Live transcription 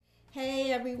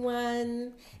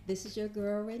everyone. This is your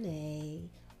girl Renee.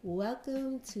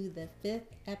 Welcome to the 5th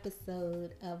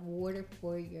episode of Water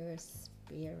for Your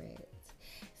Spirit.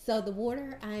 So, the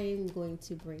water I am going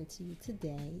to bring to you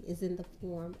today is in the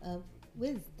form of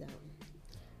wisdom.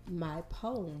 My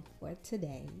poem for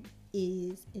today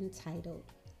is entitled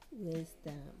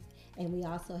Wisdom, and we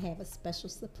also have a special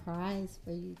surprise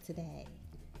for you today.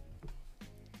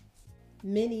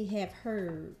 Many have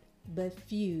heard, but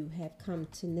few have come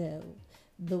to know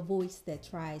the voice that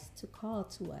tries to call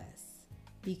to us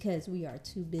because we are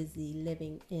too busy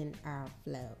living in our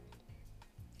flow.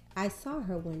 I saw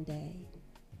her one day.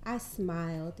 I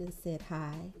smiled and said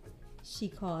hi. She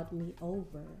called me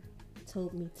over,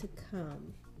 told me to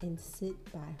come and sit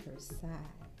by her side.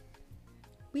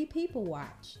 We people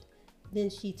watched.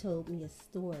 Then she told me a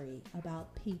story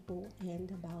about people and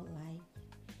about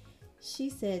life. She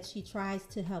said she tries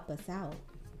to help us out.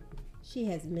 She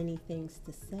has many things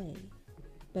to say,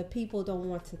 but people don't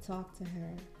want to talk to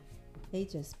her. They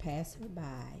just pass her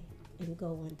by and go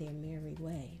on their merry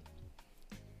way.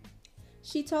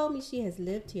 She told me she has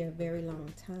lived here a very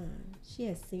long time. She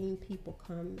has seen people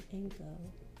come and go.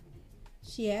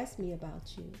 She asked me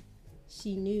about you.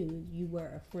 She knew you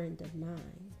were a friend of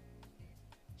mine.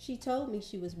 She told me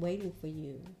she was waiting for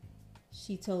you.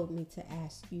 She told me to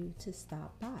ask you to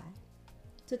stop by,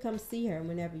 to come see her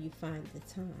whenever you find the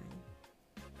time.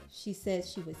 She said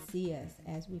she would see us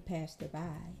as we passed her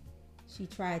by. She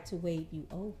tried to wave you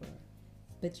over,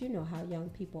 but you know how young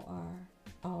people are,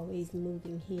 always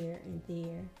moving here and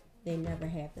there. They never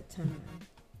have the time.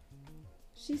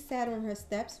 She sat on her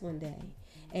steps one day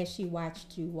as she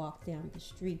watched you walk down the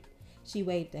street. She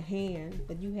waved a hand,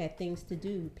 but you had things to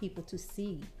do, people to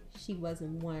see. She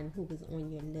wasn't one who was on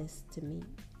your list to meet.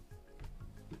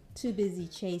 Too busy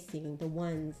chasing the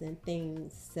ones and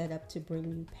things set up to bring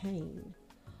you pain.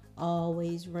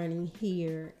 Always running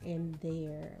here and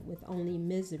there with only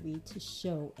misery to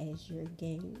show as your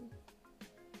gain.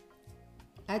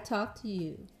 I talked to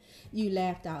you. You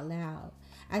laughed out loud.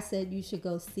 I said you should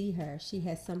go see her. She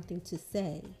has something to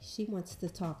say. She wants to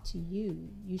talk to you.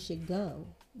 You should go.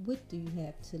 What do you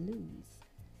have to lose?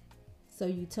 So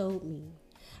you told me,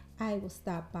 I will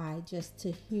stop by just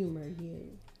to humor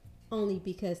you. Only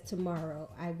because tomorrow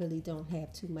I really don't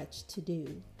have too much to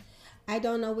do. I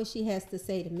don't know what she has to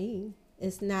say to me.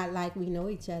 It's not like we know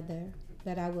each other,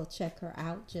 but I will check her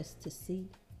out just to see.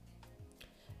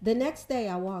 The next day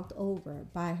I walked over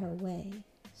by her way.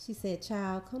 She said,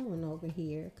 child, come on over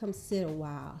here. Come sit a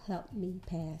while. Help me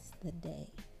pass the day.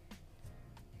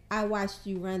 I watched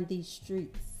you run these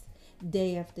streets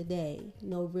day after day.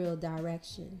 No real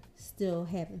direction. Still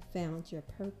haven't found your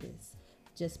purpose.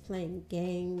 Just playing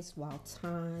games while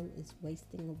time is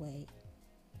wasting away.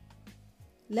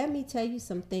 Let me tell you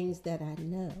some things that I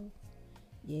know.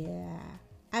 Yeah,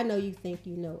 I know you think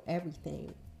you know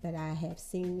everything, but I have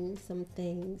seen some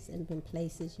things and been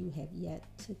places you have yet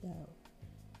to go.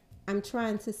 I'm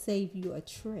trying to save you a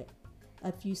trip,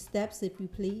 a few steps if you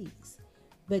please,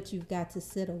 but you've got to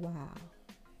sit a while.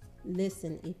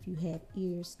 Listen if you have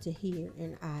ears to hear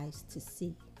and eyes to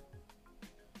see.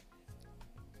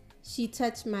 She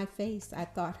touched my face. I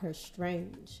thought her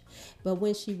strange, but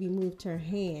when she removed her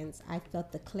hands, I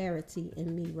felt the clarity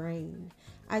in me reign.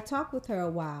 I talked with her a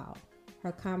while.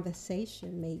 Her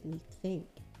conversation made me think.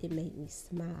 It made me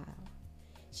smile.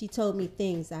 She told me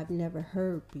things I've never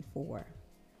heard before.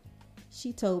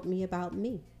 She told me about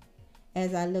me.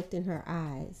 As I looked in her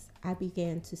eyes, I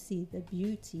began to see the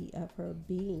beauty of her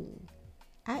being.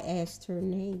 I asked her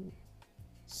name.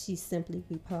 She simply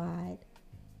replied,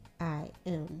 I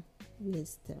am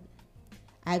wisdom.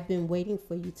 I've been waiting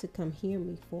for you to come hear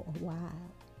me for a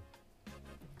while.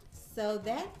 So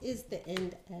that is the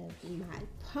end of my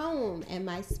poem, and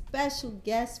my special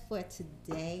guest for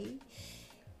today,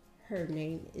 her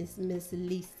name is Miss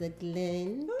Lisa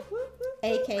Glenn,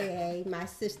 aka my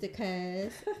sister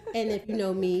cuz. And if you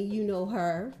know me, you know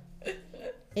her.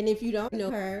 And if you don't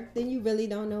know her, then you really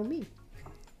don't know me.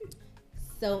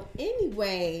 So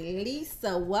anyway,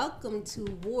 Lisa, welcome to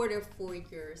Water for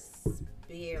Your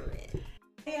Spirit.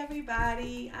 Hey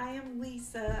everybody, I am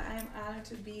Lisa. I am honored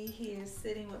to be here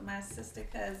sitting with my sister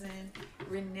cousin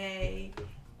Renee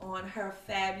on her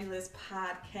fabulous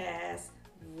podcast,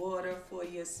 Water for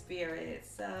Your Spirit.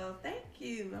 So thank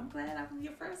you. I'm glad I'm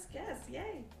your first guest.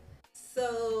 Yay.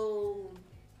 So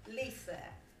Lisa,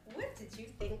 what did you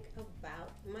think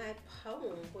about my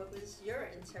poem? What was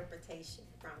your interpretation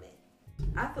from it?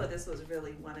 I thought this was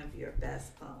really one of your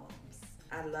best poems.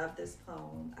 I love this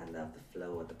poem. I love the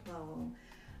flow of the poem.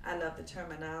 I love the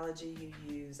terminology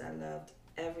you use. I loved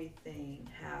everything,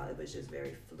 how it was just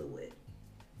very fluid.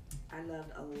 I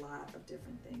loved a lot of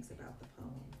different things about the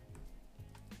poem.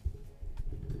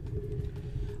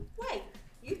 Wait,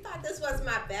 you thought this was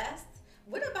my best?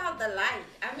 What about the light?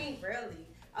 I mean, really?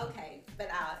 Okay, but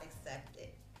I'll accept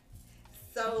it.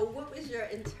 So, what was your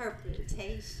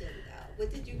interpretation, though?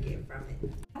 What did you get from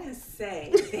it? I didn't say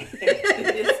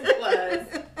this was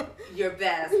your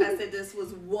best. I said this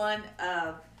was one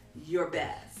of your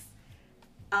best.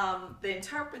 The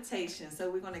interpretation, so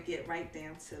we're going to get right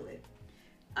down to it.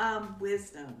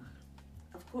 Wisdom.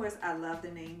 Of course, I love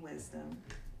the name Wisdom.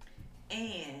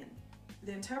 And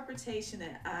the interpretation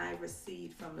that I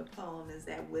received from the poem is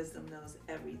that wisdom knows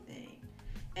everything.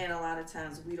 And a lot of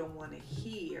times we don't want to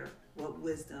hear what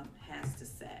wisdom has to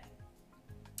say.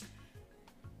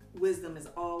 Wisdom is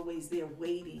always there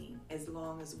waiting as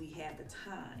long as we have the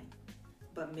time.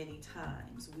 But many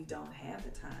times we don't have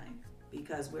the time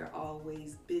because we're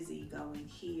always busy going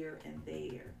here and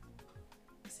there.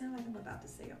 I sound like I'm about to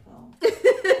say a poem.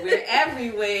 We're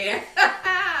everywhere.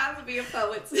 I'm going to be a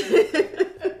poet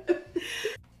too.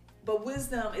 But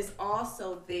wisdom is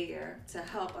also there to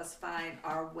help us find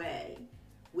our way.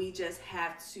 We just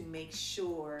have to make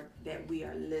sure that we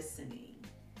are listening.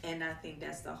 And I think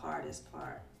that's the hardest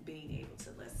part, being able to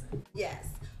listen. Yes,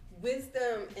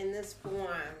 wisdom in this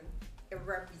form, it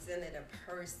represented a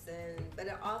person, but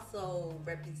it also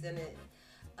represented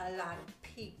a lot of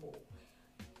people.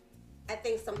 I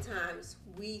think sometimes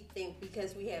we think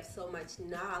because we have so much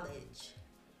knowledge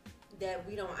that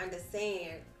we don't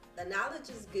understand. The knowledge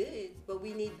is good, but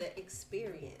we need the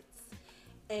experience.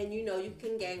 And you know, you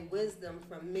can gain wisdom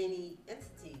from many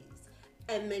entities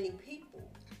and many people.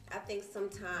 I think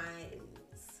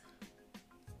sometimes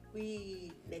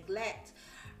we neglect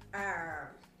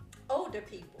our older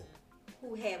people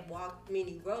who have walked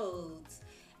many roads,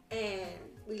 and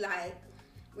we're like,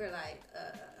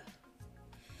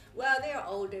 well, they're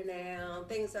older now,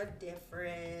 things are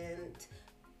different,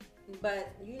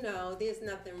 but you know, there's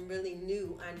nothing really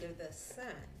new under the sun.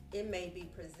 It may be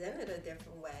presented a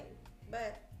different way,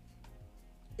 but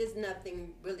it's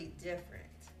nothing really different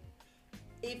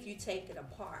if you take it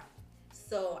apart.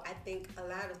 So I think a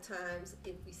lot of times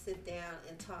if we sit down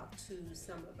and talk to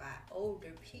some of our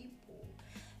older people,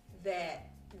 that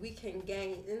we can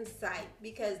gain insight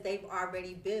because they've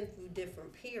already been through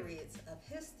different periods of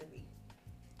history.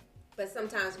 But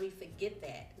sometimes we forget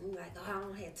that. We're like, oh, I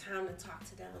don't have time to talk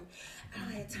to them. I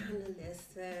don't have time to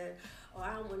listen. Or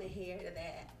I don't want to hear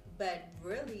that. But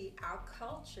really, our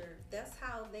culture, that's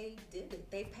how they did it.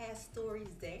 They passed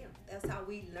stories down. That's how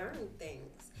we learn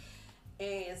things.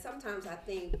 And sometimes I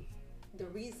think the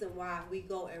reason why we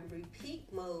go in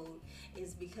repeat mode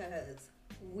is because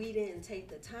we didn't take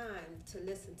the time to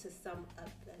listen to some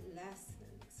of the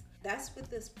lessons. That's what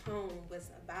this poem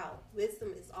was about.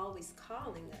 Wisdom is always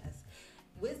calling us.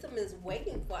 Wisdom is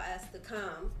waiting for us to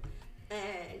come.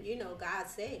 And, you know, God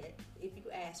said, if you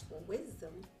ask for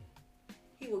wisdom,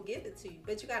 He will give it to you.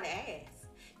 But you got to ask.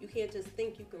 You can't just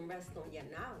think you can rest on your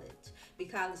knowledge,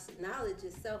 because knowledge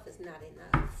itself is not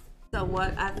enough. So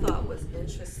what I thought was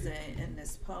interesting in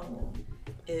this poem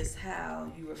is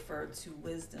how you refer to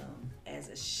wisdom as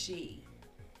a she.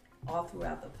 All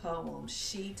throughout the poem,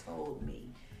 she told me.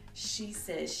 She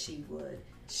said she would.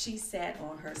 She sat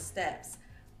on her steps.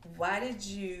 Why did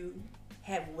you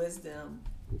have wisdom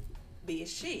be a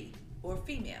she or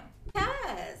female?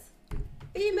 Because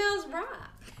females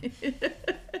rock.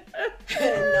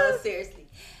 No, seriously.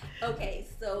 Okay,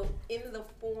 so in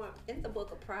the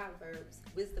book of Proverbs,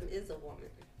 wisdom is a woman.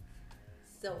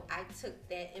 So I took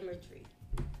that imagery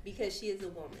because she is a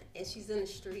woman and she's in the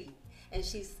street and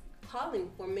she's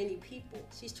calling for many people.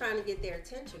 She's trying to get their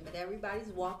attention, but everybody's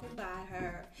walking by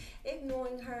her,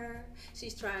 ignoring her.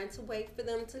 She's trying to wait for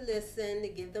them to listen, to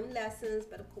give them lessons,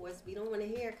 but of course we don't want to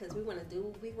hear because we want to do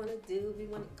what we want to do. We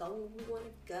want to go where we want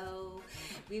to go.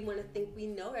 We want to think we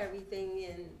know everything,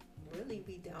 and really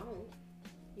we don't.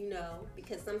 You know,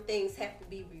 because some things have to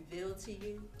be revealed to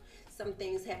you. Some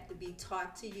things have to be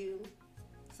taught to you.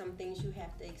 Some things you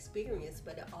have to experience,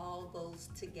 but it all goes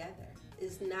together.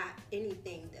 It's not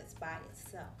anything that's by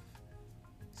itself.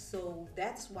 So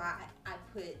that's why I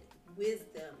put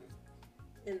wisdom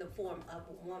in the form of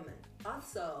a woman.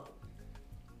 Also,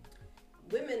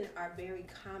 women are very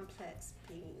complex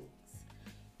beings.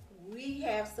 We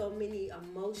have so many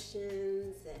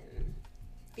emotions and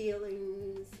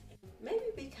feelings.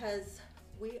 Maybe because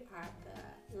we are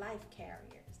the life carriers.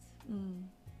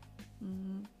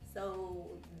 So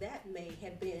that may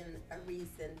have been a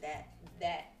reason that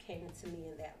came to me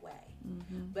in that way.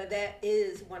 But that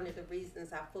is one of the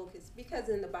reasons I focus, because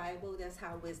in the Bible, that's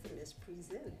how wisdom is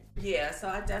presented. Yeah, so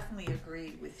I definitely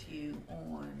agree with you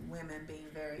on women being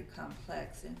very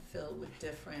complex and filled with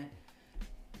different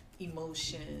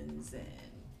emotions and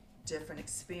different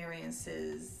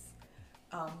experiences.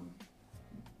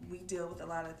 We deal with a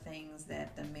lot of things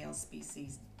that the male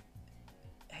species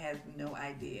have no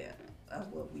idea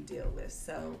of what we deal with.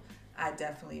 So I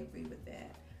definitely agree with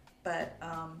that. But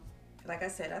like I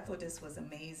said, I thought this was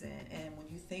amazing. And when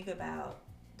you think about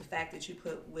the fact that you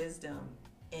put wisdom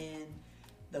in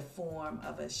the form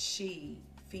of a she,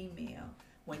 female,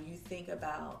 when you think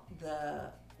about the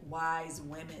wise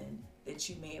women that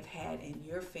you may have had in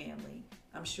your family,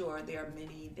 I'm sure there are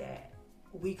many that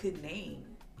we could name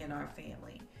in our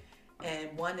family.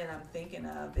 And one that I'm thinking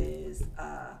of is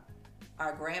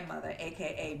our grandmother,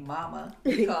 aka Mama.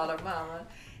 We call her Mama.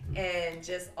 And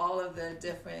just all of the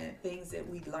different things that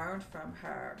we learned from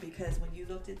her. Because when you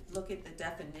look at the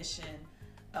definition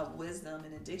of wisdom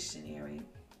in a dictionary,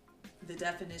 the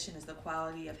definition is the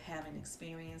quality of having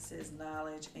experiences,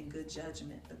 knowledge, and good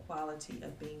judgment, the quality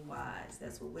of being wise.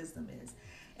 That's what wisdom is.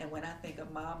 And when I think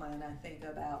of Mama and I think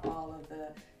about all of the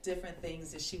different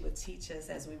things that she would teach us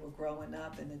as we were growing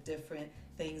up and the different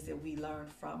things that we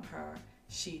learned from her,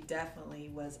 she definitely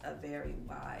was a very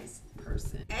wise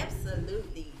person.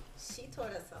 Absolutely. She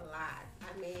taught us a lot.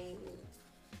 I mean,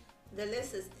 the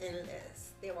list is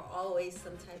endless. There were always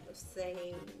some type of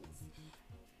sayings.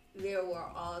 There were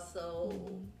also,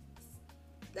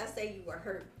 let's say you were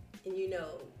hurt and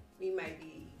we might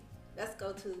be, let's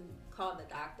go to call the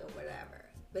doctor or whatever.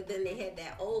 But then they had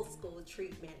that old school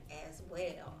treatment as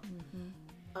well.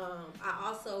 I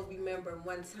also remember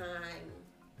one time,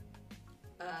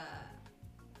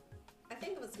 I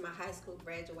think it was my high school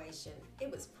graduation. It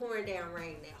was pouring down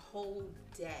rain that whole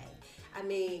day. I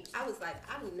mean, I was like,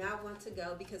 I do not want to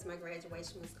go because my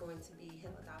graduation was going to be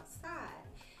held outside.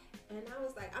 And I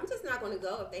was like, I'm just not going to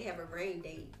go if they have a rain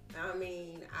date. I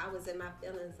mean, I was in my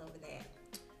feelings over that.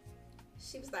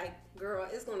 She was like, girl,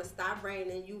 it's going to stop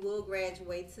raining. You will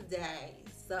graduate today.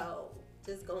 So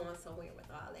just go on somewhere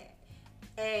with all that.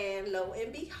 And lo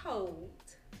and behold,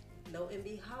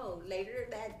 later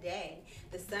that day,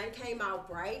 the sun came out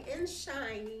bright and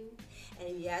shining.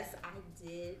 And yes, I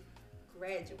did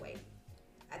graduate.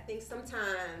 I think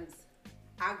sometimes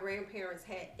our grandparents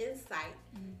had insight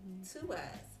to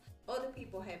us. Other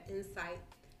people have insight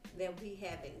that we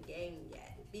haven't gained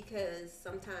yet, because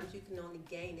sometimes you can only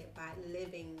gain it by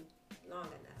living long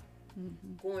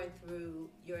enough, going through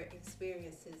your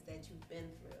experiences that you've been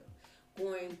through,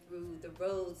 going through the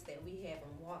roads that we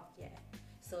haven't walked yet.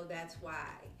 So that's why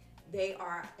they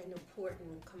are an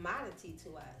important commodity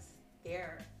to us.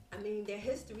 They're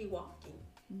history walking.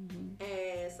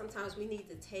 And sometimes we need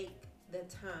to take the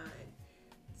time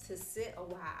to sit a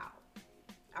while.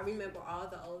 I remember all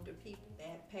the older people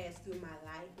that passed through my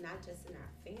life, not just in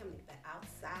our family, but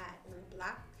outside on the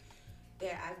block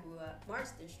that I grew up,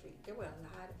 Marston Street. There were a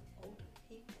lot of older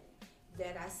people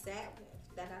that I sat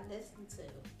with, that I listened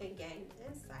to, and gained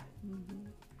insight.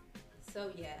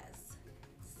 So yes.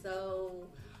 So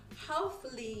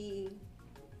hopefully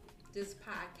this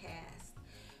podcast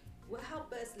will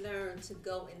help us learn to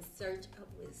go in search of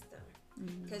wisdom.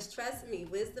 Because trust me,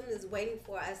 wisdom is waiting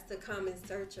for us to come in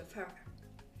search of her.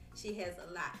 She has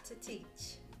a lot to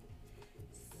teach.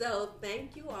 So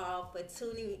thank you all for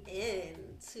tuning in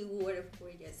to Water for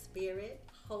Your Spirit.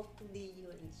 Hopefully you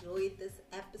enjoyed this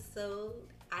episode.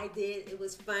 I did. It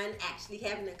was fun actually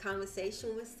having a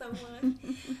conversation with someone.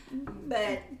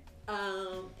 But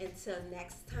until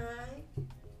next time,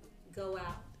 go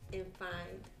out and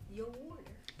find your water.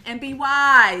 And be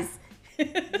wise.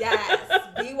 Yes,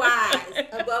 be wise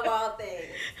above all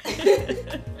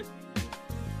things.